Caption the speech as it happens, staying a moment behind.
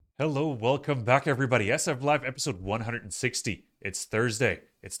Hello, welcome back, everybody. SF Live episode 160. It's Thursday.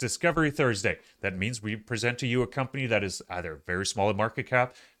 It's Discovery Thursday. That means we present to you a company that is either very small in market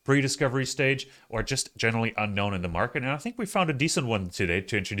cap, pre-discovery stage, or just generally unknown in the market. And I think we found a decent one today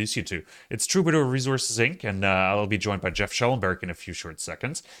to introduce you to. It's Troubadour Resources Inc., and I'll be joined by Jeff Schellenberg in a few short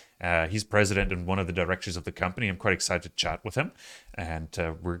seconds. He's president and one of the directors of the company. I'm quite excited to chat with him. And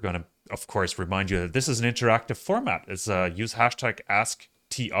we're going to, of course, remind you that this is an interactive format. It's use hashtag Ask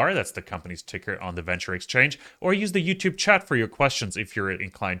TR, that's the company's ticker on the Venture Exchange, or use the YouTube chat for your questions if you're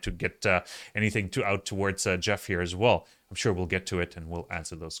inclined to get anything out towards Jeff here as well. I'm sure we'll get to it and we'll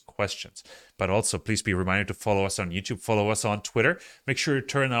answer those questions. But also, please be reminded to follow us on YouTube, follow us on Twitter. Make sure to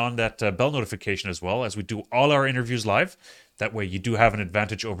turn on that bell notification as well, as we do all our interviews live. That way you do have an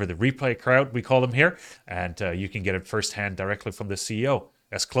advantage over the replay crowd, we call them here, and you can get it firsthand directly from the CEO,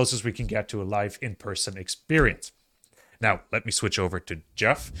 as close as we can get to a live in-person experience. Now, let me switch over to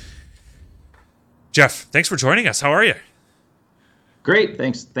Jeff. Jeff, thanks for joining us. How are you? Great.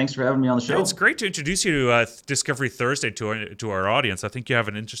 Thanks for having me on the show. It's great to introduce you to Discovery Thursday to our audience. I think you have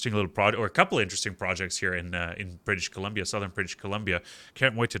an interesting little project, or a couple of interesting projects here in British Columbia, southern British Columbia.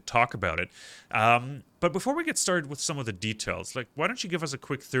 Can't wait to talk about it. But before we get started with some of the details, why don't you give us a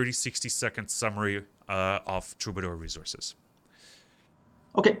quick 30, 60-second summary of Troubadour Resources?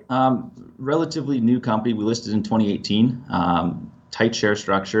 Okay, relatively new company. We listed in 2018. Tight share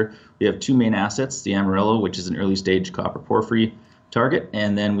structure. We have two main assets: the Amarillo, which is an early-stage copper porphyry target,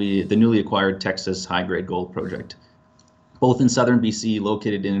 and then the newly acquired Texas high-grade gold project, both in southern BC,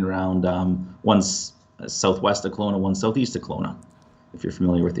 located in and around one southwest of Kelowna, one southeast of Kelowna, if you're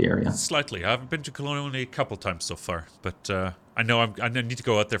familiar with the area. Slightly. I've been to Kelowna only a couple times so far, but I know I need to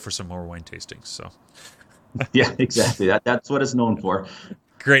go out there for some more wine tastings. So. Yeah, exactly. That's what it's known for.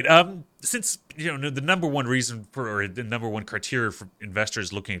 Great. Since the number one reason or the number one criteria for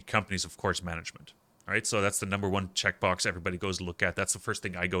investors looking at companies, of course, management. All right, so that's the number one checkbox everybody goes to look at. That's the first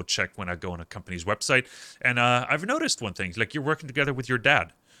thing I go check when I go on a company's website. And I've noticed one thing: you're working together with your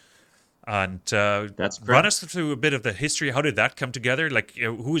dad. And that's correct. Run us through a bit of the history. How did that come together?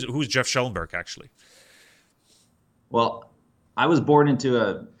 Who's Jeff Schellenberg actually? Well, I was born into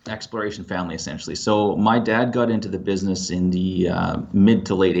an exploration family, essentially. So my dad got into the business in the mid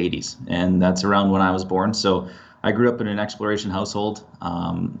to late 80s, and that's around when I was born. So I grew up in an exploration household.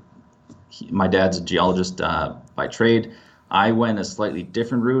 My dad's a geologist by trade. I went a slightly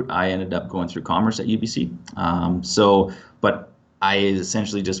different route. I ended up going through commerce at UBC. But I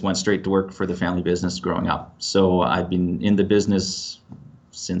essentially just went straight to work for the family business growing up. So I've been in the business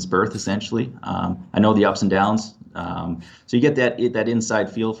since birth, essentially. I know the ups and downs. So you get that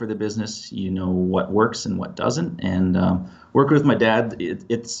inside feel for the business. You know what works and what doesn't. And working with my dad,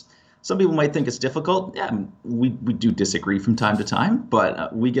 it's some people might think it's difficult. Yeah, we do disagree from time to time,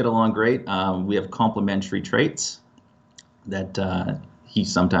 but we get along great. We have complementary traits that he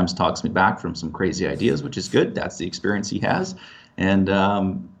sometimes talks me back from some crazy ideas, which is good. That's the experience he has. And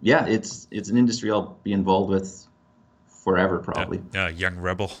it's an industry I'll be involved with forever, probably. Yeah, young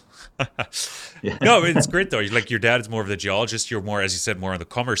rebel. Yeah. No, it's great though. Your dad is more of the geologist. You're more, as you said, more on the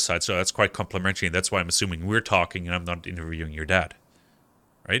commerce side. So that's quite complimentary. And that's why I'm assuming we're talking and I'm not interviewing your dad,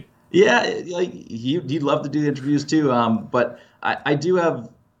 right? Yeah, he'd love to do the interviews too. But I do have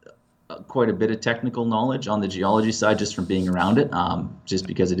quite a bit of technical knowledge on the geology side just from being around it. Just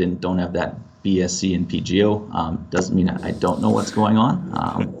because I don't have that BSc and PGO doesn't mean I don't know what's going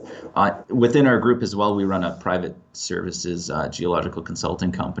on. Within our group as well, we run a private services geological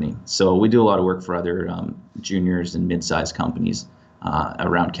consulting company. So we do a lot of work for other juniors and mid-sized companies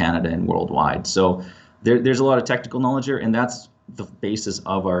around Canada and worldwide. So there's a lot of technical knowledge here, and that's the basis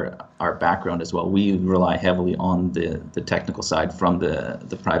of our background as well. We rely heavily on the technical side from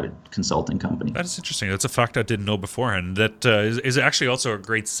the private consulting company. That's interesting. That's a fact I didn't know beforehand. That is actually also a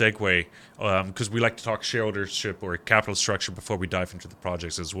great segue because we like to talk shareholdership or capital structure before we dive into the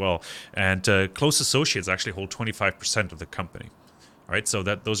projects as well. And close associates actually hold 25% of the company. Right, so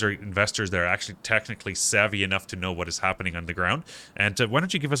those are investors that are actually technically savvy enough to know what is happening on the ground. And why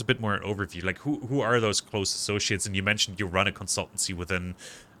don't you give us a bit more overview? Who are those close associates? And you mentioned you run a consultancy within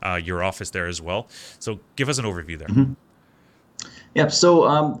your office there as well. So give us an overview there. Mm-hmm. Yeah,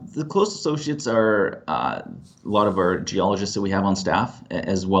 so the close associates are a lot of our geologists that we have on staff,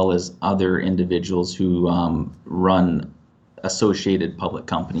 as well as other individuals who run associated public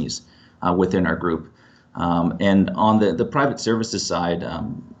companies within our group. And on the private services side,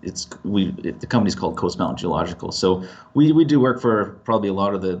 the company's called Coast Mountain Geological. So we do work for probably a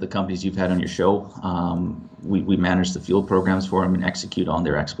lot of the companies you've had on your show. We manage the field programs for them and execute on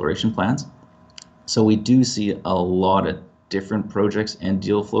their exploration plans. So we do see a lot of different projects and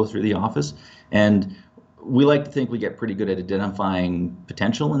deal flow through the office. And we like to think we get pretty good at identifying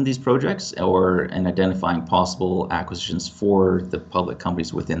potential in these projects and identifying possible acquisitions for the public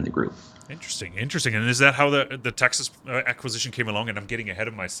companies within the group. Interesting. And is that how the Texas acquisition came along? And I'm getting ahead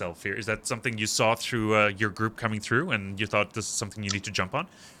of myself here. Is that something you saw through your group coming through, and you thought this is something you need to jump on?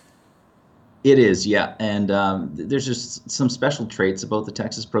 It is, yeah. And there's just some special traits about the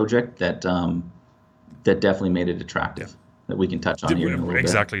Texas project that definitely made it attractive. That we can touch on here in a little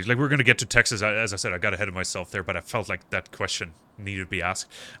exactly. bit. Like, we're going to get to Texas. As I said, I got ahead of myself there, but I felt like that question needed to be asked.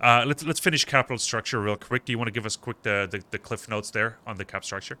 Let's finish capital structure real quick. Do you want to give us quick the cliff notes there on the cap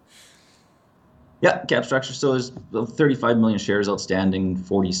structure? Yeah, cap structure. So there's 35 million shares outstanding,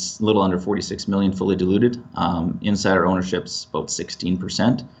 little under 46 million fully diluted. Insider ownership's about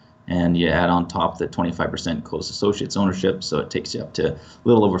 16%. And you add on top the 25% close associates ownership, so it takes you up to a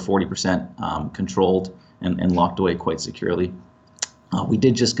little over 40% controlled and locked away quite securely. We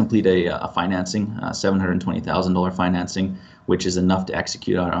did just complete a financing, $720,000 financing, which is enough to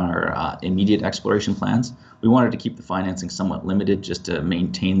execute on our immediate exploration plans. We wanted to keep the financing somewhat limited just to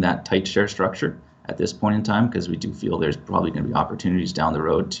maintain that tight share structure at this point in time, because we do feel there's probably going to be opportunities down the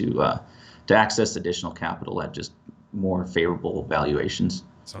road to access additional capital at just more favorable valuations.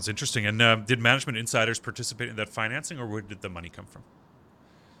 Sounds interesting. And did management insiders participate in that financing, or where did the money come from?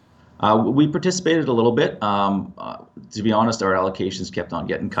 We participated a little bit. To be honest, our allocations kept on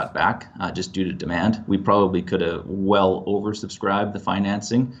getting cut back just due to demand. We probably could have well oversubscribed the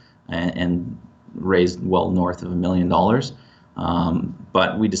financing and raised well north of $1 million.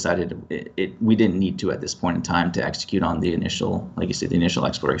 But we decided we didn't need to at this point in time to execute on the initial, like you said, the initial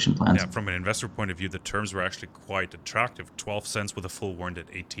exploration plans. Yeah, from an investor point of view, the terms were actually quite attractive. 12 cents with a full warrant at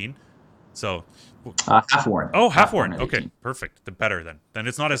 18. So half warrant. Oh, half warrant. Okay, perfect. The better then. Then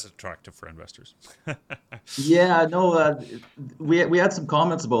it's not as attractive for investors. Yeah, no, we had some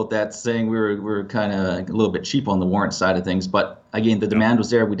comments about that, saying we were kind of a little bit cheap on the warrant side of things. But again, the demand was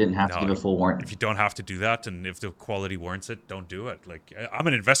there. We didn't have to give a full warrant. If you don't have to do that, and if the quality warrants it, don't do it. Like, I'm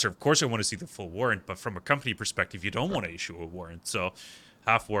an investor. Of course, I want to see the full warrant. But from a company perspective, you don't want to issue a warrant. So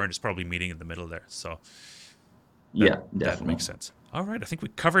half warrant is probably meeting in the middle there. So yeah, definitely. That makes sense. All right, I think we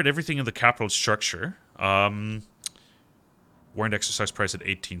covered everything in the capital structure. Warrant exercise price at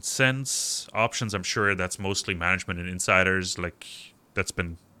 18 cents. Options, I'm sure that's mostly management and insiders, like that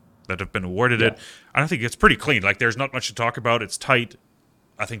have been awarded it. I don't think it's pretty clean. Like, there's not much to talk about. It's tight.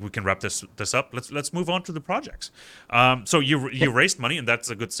 I think we can wrap this up. Let's move on to the projects. So you raised money, and that's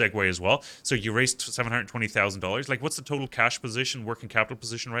a good segue as well. So you raised $720,000. Like, what's the total cash position, working capital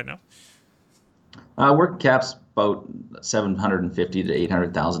position right now? Working cap's about $750,000 to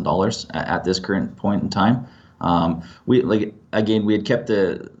 $800,000 at this current point in time. We had kept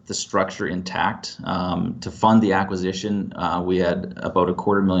the structure intact to fund the acquisition. We had about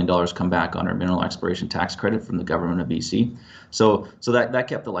 $250,000 come back on our mineral exploration tax credit from the government of BC. So that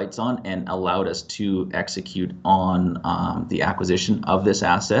kept the lights on and allowed us to execute on the acquisition of this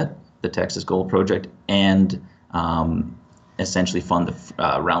asset, the Texas Gold Project, and essentially fund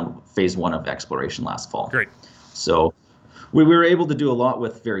around phase 1 of exploration last fall. Great. So we were able to do a lot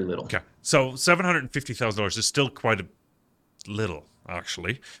with very little. Okay. So $750,000 is still quite a little,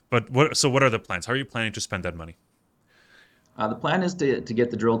 actually. But what are the plans? How are you planning to spend that money? The plan is to get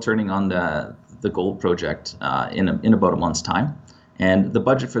the drill turning on the gold project in about a month's time. And the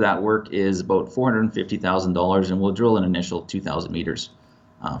budget for that work is about $450,000, and we'll drill an initial 2,000 meters.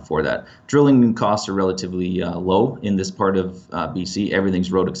 For that. Drilling costs are relatively low in this part of BC.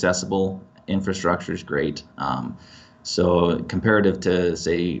 Everything's road accessible. Infrastructure is great. So comparative to,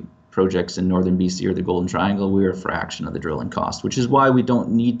 say, projects in northern BC or the Golden Triangle, we're a fraction of the drilling cost, which is why we don't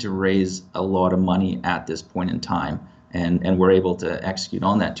need to raise a lot of money at this point in time. And we're able to execute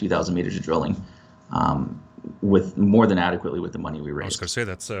on that 2,000 meters of drilling with more than adequately with the money we raised. I was going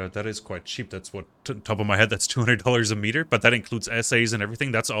to say that is quite cheap. That's what, top of my head, that's $200 a meter, but that includes essays and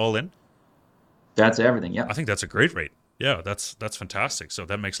everything. That's all in. That's everything. Yeah. I think that's a great rate. Yeah, that's fantastic. So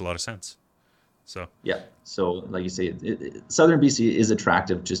that makes a lot of sense. So yeah. So like you say, southern BC is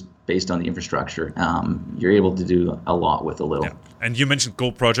attractive just based on the infrastructure. You're able to do a lot with a little. Yeah. And you mentioned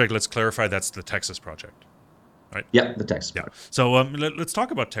Gold Project. Let's clarify that's the Texas project. Right? Yeah, the Texas. Yeah. So let's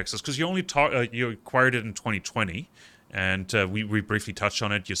talk about Texas, because you only you acquired it in 2020, and we briefly touched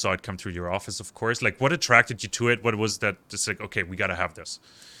on it. You saw it come through your office, of course. Like, what attracted you to it? What was that? Just like, okay, we got to have this.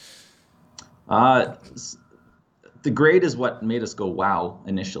 The grade is what made us go wow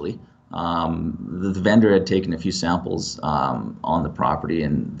initially. The vendor had taken a few samples on the property,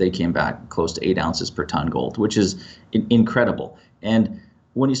 and they came back close to 8 ounces per ton gold, which is incredible. And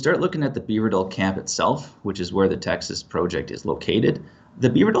when you start looking at the Beaverdale camp itself, which is where the Texas project is located, the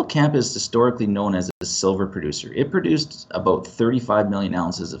Beaverdale camp is historically known as a silver producer. It produced about 35 million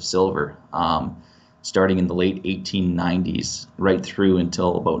ounces of silver, starting in the late 1890s, right through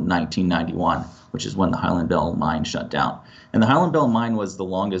until about 1991, which is when the Highland Belle mine shut down. And the Highland Belle mine was the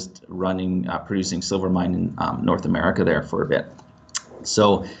longest running producing silver mine in North America there for a bit.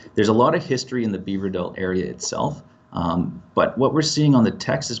 So there's a lot of history in the Beaverdale area itself. But what we're seeing on the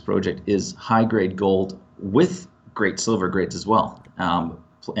Texas project is high-grade gold with great silver grades as well,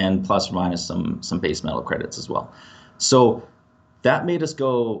 and plus or minus some base metal credits as well. So that made us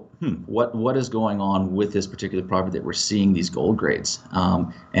go, what is going on with this particular property that we're seeing these gold grades?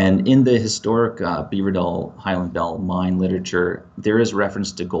 And in the historic Beaverdale Highland Belle mine literature, there is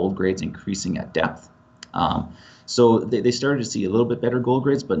reference to gold grades increasing at depth. So they started to see a little bit better gold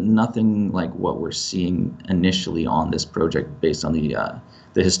grades, but nothing like what we're seeing initially on this project based on the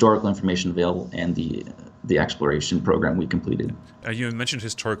historical information available and the exploration program we completed. You mentioned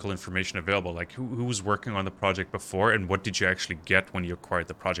historical information available. Like who was working on the project before, and what did you actually get when you acquired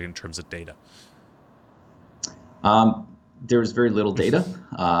the project in terms of data? There was very little data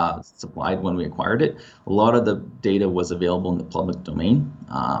supplied when we acquired it. A lot of the data was available in the public domain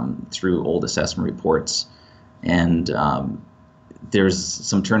through old assessment reports. And there's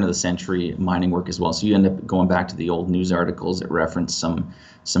some turn of the century mining work as well. So you end up going back to the old news articles that reference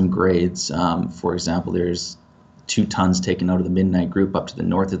some grades. For example, there's 2 tons taken out of the Midnight Group up to the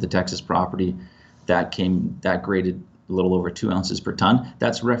north of the Texas property. That graded a little over 2 ounces per ton.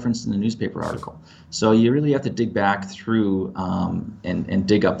 That's referenced in the newspaper article. So you really have to dig back through and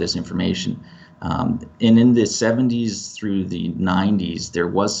dig up this information. And in the 70s through the 90s, there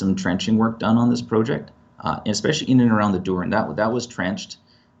was some trenching work done on this project. Especially in and around the Dourin. That was trenched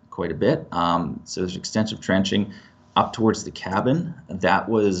quite a bit. So there's extensive trenching up towards the cabin. That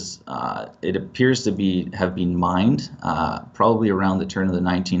was, it appears to have been mined probably around the turn of the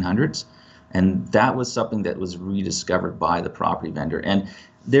 1900s. And that was something that was rediscovered by the property vendor. And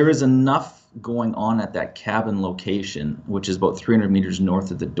there is enough going on at that cabin location, which is about 300 meters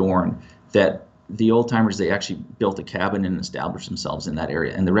north of the Dourin, that the old timers, they actually built a cabin and established themselves in that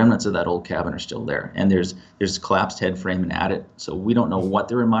area, and the remnants of that old cabin are still there. And there's collapsed head frame and adit, so we don't know what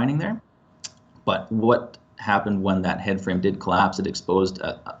they were mining there. But what happened when that head frame did collapse, it exposed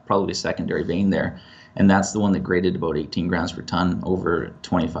probably a secondary vein there, and that's the one that graded about 18 grams per ton over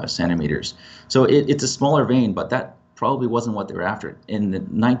 25 centimeters. So it's a smaller vein, but that probably wasn't what they were after. In the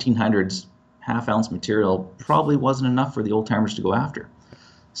 1900s, half-ounce material probably wasn't enough for the old timers to go after.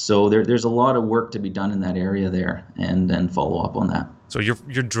 So there's a lot of work to be done in that area there, and then follow up on that. So you're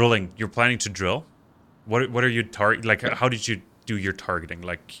drilling. You're planning to drill. What are you like? How did you do your targeting?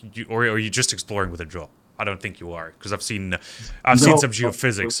 Like, or are you just exploring with a drill? I don't think you are, because I've seen some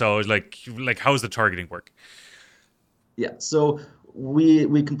geophysics. So like how does the targeting work? Yeah. So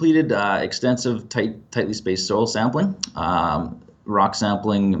we completed extensive tightly spaced soil sampling, rock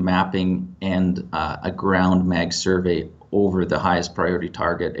sampling, mapping, and a ground mag survey over the highest priority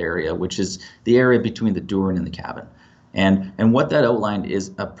target area, which is the area between the Dourin and the cabin. And what that outlined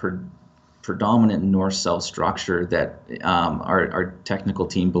is a predominant north-south structure that our technical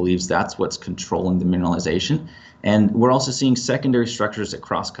team believes that's what's controlling the mineralization. And we're also seeing secondary structures that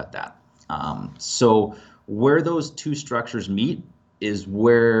cross-cut that. So where those 2 structures meet is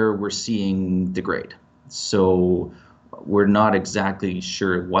where we're seeing the grade. So we're not exactly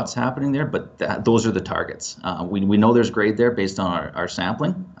sure what's happening there, but those are the targets. We know there's grade there based on our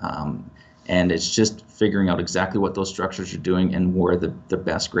sampling, and it's just figuring out exactly what those structures are doing and where the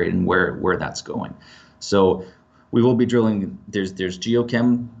best grade and where that's going. So we will be drilling. There's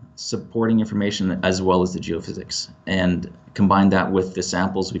geochem supporting information as well as the geophysics, and combine that with the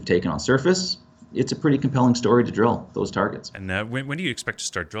samples we've taken on surface. It's a pretty compelling story to drill those targets. And when do you expect to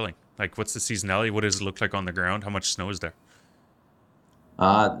start drilling? Like, what's the seasonality? What does it look like on the ground? How much snow is there?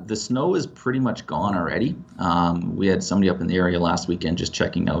 The snow is pretty much gone already. We had somebody up in the area last weekend just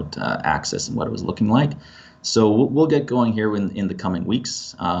checking out access and what it was looking like. So we'll get going here in the coming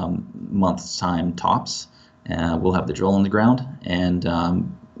weeks, month's time tops. We'll have the drill on the ground, and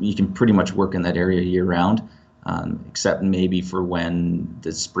you can pretty much work in that area year round. Except maybe for when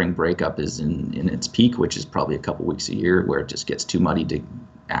the spring breakup is in its peak, which is probably a couple weeks a year, where it just gets too muddy to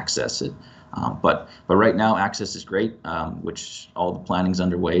access it. But right now, access is great, which all the planning's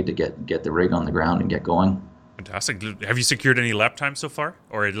underway to get the rig on the ground and get going. Fantastic. Have you secured any lap time so far,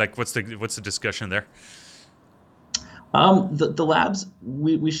 or like what's the discussion there? The labs,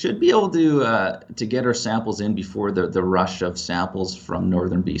 we should be able to get our samples in before the rush of samples from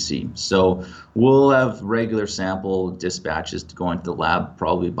northern BC. So we'll have regular sample dispatches to go into the lab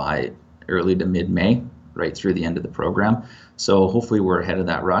probably by early to mid-May, right through the end of the program. So hopefully we're ahead of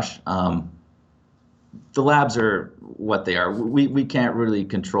that rush. The labs are what they are. We can't really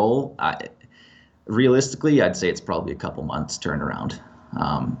control. Realistically, I'd say it's probably a couple months turnaround.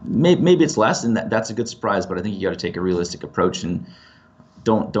 Maybe it's less, and that's a good surprise. But I think you got to take a realistic approach and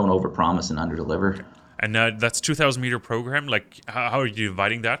don't overpromise and underdeliver. And that's 2,000 meter program. Like, how are you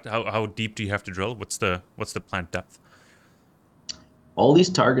dividing that? How deep do you have to drill? What's the plant depth? All these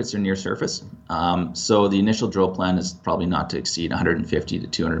targets are near surface, so the initial drill plan is probably not to exceed 150 to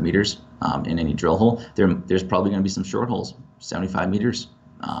 200 meters in any drill hole. There's probably going to be some short holes, 75 meters.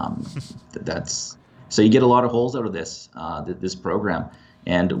 That's so you get a lot of holes out of this program,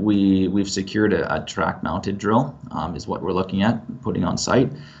 and we've secured a track mounted drill is what we're looking at putting on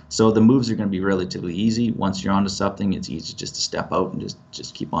site. So the moves are going to be relatively easy. Once you're onto something, it's easy just to step out and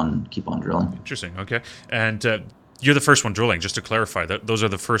just keep on drilling. Interesting. Okay, and you're the first one drilling. Just to clarify, that those are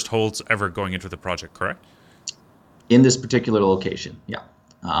the first holes ever going into the project, correct? In this particular location, yeah.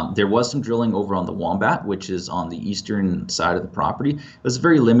 There was some drilling over on the Wombat, which is on the eastern side of the property. It was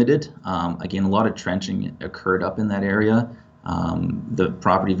very limited. Again, a lot of trenching occurred up in that area. The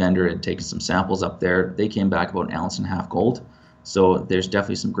property vendor had taken some samples up there. They came back about 1.5 ounces gold. So there's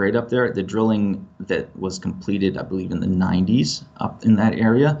definitely some grade up there. The drilling that was completed, I believe, in the 90s up in that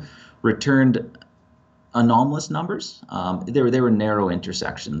area returned anomalous numbers. They were narrow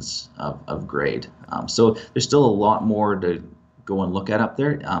intersections of grade. So there's still a lot more to go and look at up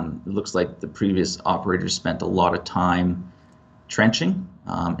there. It looks like the previous operators spent a lot of time trenching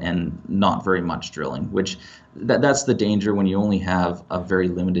and not very much drilling, which that's the danger when you only have a very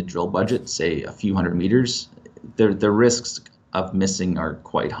limited drill budget, say a few hundred meters. The risks of missing are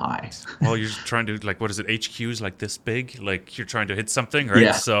quite high. Well, you're trying to, like, what is it, HQs like this big? Like, you're trying to hit something, right?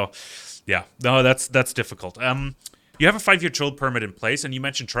 Yeah. So, yeah, no, that's difficult. You have a 5-year drill permit in place, and you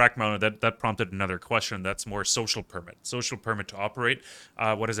mentioned track mounted. That prompted another question. That's more social permit to operate.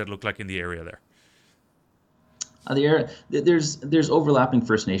 What does it look like in the area there? There's overlapping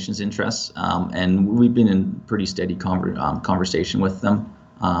First Nations interests, and we've been in pretty steady conversation with them,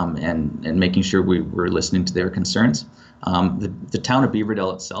 and making sure we're listening to their concerns. The town of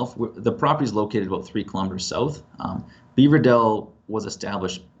Beaverdale itself, the property is located about 3 kilometers south. Beaverdale was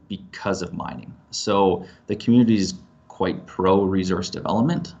established because of mining, so the community is quite pro resource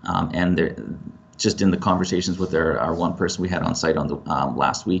development, and they're just in the conversations with our one person we had on site on the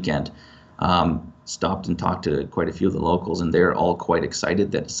last weekend. Stopped and talked to quite a few of the locals, and they're all quite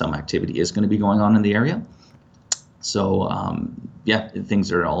excited that some activity is going to be going on in the area. So, yeah,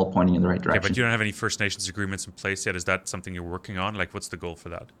 things are all pointing in the right direction. Okay, but you don't have any First Nations agreements in place yet. Is that something you're working on? Like, what's the goal for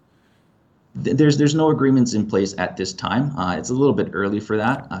that? There's no agreements in place at this time. It's a little bit early for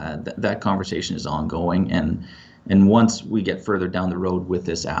that. That conversation is ongoing, and once we get further down the road with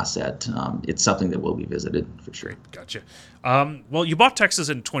this asset, it's something that will be visited for sure. Great, gotcha. Well, you bought Texas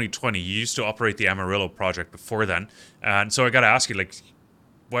in 2020. You used to operate the Amarillo project before then, and so I got to ask you, like,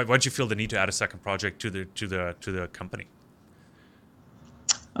 why'd you feel the need to add a second project to the company?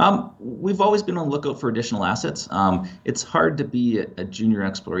 We've always been on the lookout for additional assets. It's hard to be a junior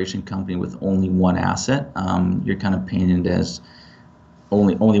exploration company with only one asset. You're kind of painted as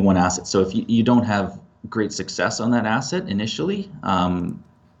only one asset. So if you don't have great success on that asset initially,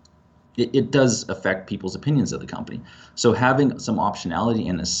 it does affect people's opinions of the company. So having some optionality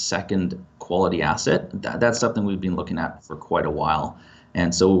in a second quality asset, that's something we've been looking at for quite a while.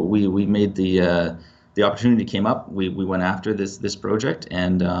 And so we made the opportunity came up. We went after this project,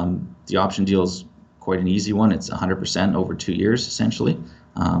 and the option deal is quite an easy one. It's 100% over 2 years, essentially,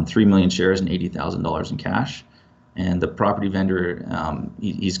 3 million shares and $80,000 in cash. And the property vendor,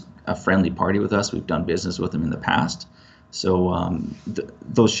 he's a friendly party with us. We've done business with him in the past. So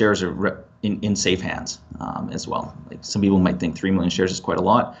those shares are in safe hands as well. Like, some people might think 3 million shares is quite a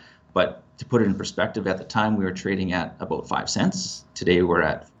lot, but to put it in perspective, at the time we were trading at about 5 cents. Today we're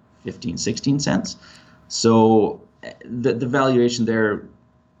at 15, 16 cents. So the valuation there,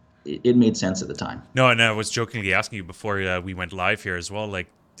 it made sense at the time. No, and I was jokingly asking you before we went live here as well, like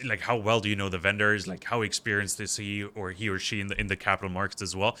how well do you know the vendors? Like, how experienced is he or she in the capital markets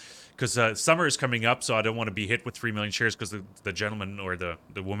as well? Because summer is coming up, so I don't want to be hit with 3 million shares because the gentleman or the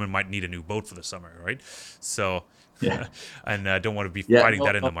woman might need a new boat for the summer, right? So, Yeah. and I don't want to be fighting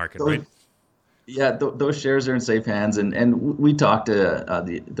that in the market, right? Yeah, those shares are in safe hands, and we talked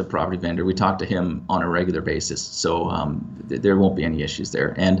to the property vendor. We talked to him on a regular basis, so there won't be any issues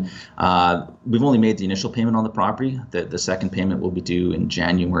there. And we've only made the initial payment on the property. The second payment will be due in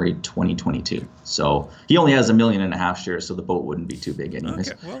January 2022. So he only has 1.5 million shares, so the boat wouldn't be too big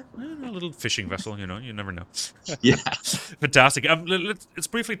anyways. Okay, well, a little fishing vessel, you never know. Yeah. Fantastic. Let's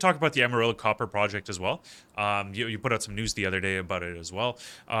briefly talk about the Amarillo Copper Project as well. You put out some news the other day about it as well.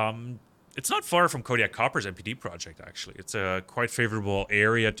 It's not far from Kodiak Copper's MPD project, actually. It's a quite favorable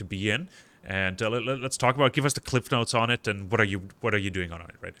area to be in. And let's talk about. Give us the cliff notes on it, and what are you doing on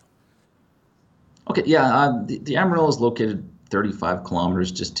it right now? Okay, yeah, the Amarillo is located 35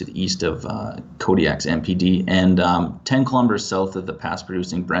 kilometers just to the east of Kodiak's MPD and 10 kilometers south of the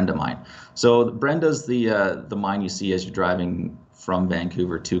past-producing Brenda mine. So Brenda's the mine you see as you're driving from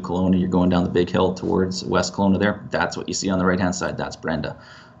Vancouver to Kelowna. You're going down the big hill towards West Kelowna there. That's what you see on the right-hand side. That's Brenda.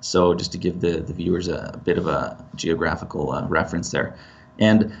 So just to give the viewers a bit of a geographical reference there.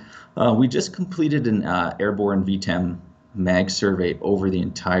 And we just completed an airborne VTEM mag survey over the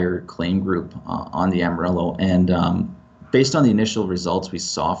entire claim group on the Amarillo. And based on the initial results we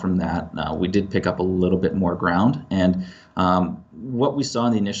saw from that, we did pick up a little bit more ground. And what we saw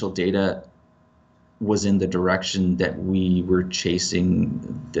in the initial data was in the direction that we were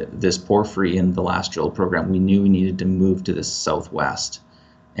chasing this porphyry in the last drill program. We knew we needed to move to the southwest.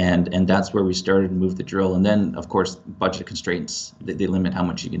 And that's where we started to move the drill. And then, of course, budget constraints, they limit how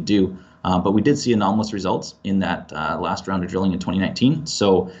much you can do. But we did see anomalous results in that last round of drilling in 2019.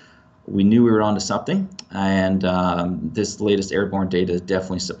 So we knew we were onto something. And this latest airborne data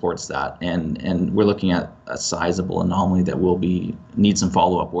definitely supports that. And we're looking at a sizable anomaly that will need some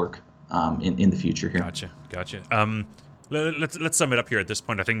follow-up work in the future here. Gotcha. Let's sum it up here at this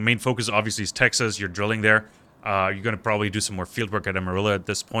point. I think main focus obviously is Texas. You're drilling there. You're going to probably do some more field work at Amarillo at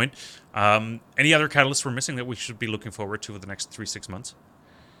this point. Any other catalysts we're missing that we should be looking forward to for the next 3-6 months?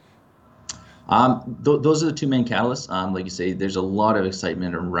 Those are the two main catalysts. Like you say, there's a lot of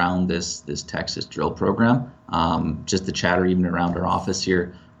excitement around this Texas drill program. Just the chatter even around our office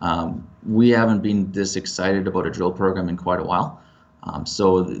here. We haven't been this excited about a drill program in quite a while.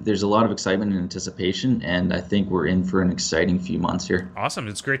 So there's a lot of excitement and anticipation, and I think we're in for an exciting few months here. Awesome.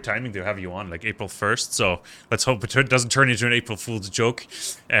 It's great timing to have you on, like April 1st. So let's hope it doesn't turn into an April Fool's joke.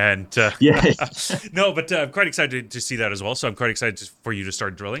 And yeah, no, but I'm quite excited to see that as well. So I'm quite excited for you to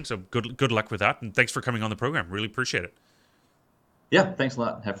start drilling. So good luck with that. And thanks for coming on the program. Really appreciate it. Yeah, thanks a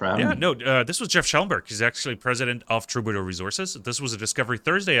lot. Have for having me. No, this was Jeff Schellenberg. He's actually president of Troubadour Resources. This was a Discovery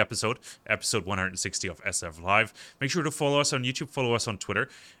Thursday episode 160 of SF Live. Make sure to follow us on YouTube, follow us on Twitter,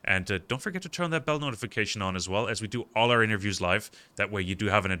 and don't forget to turn that bell notification on as well, as we do all our interviews live. That way you do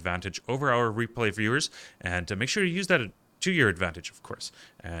have an advantage over our replay viewers, and make sure to use that to your advantage, of course.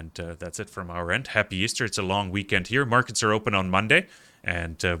 And that's it from our end. Happy Easter. It's a long weekend here. Markets are open on Monday,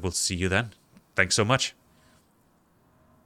 and we'll see you then. Thanks so much.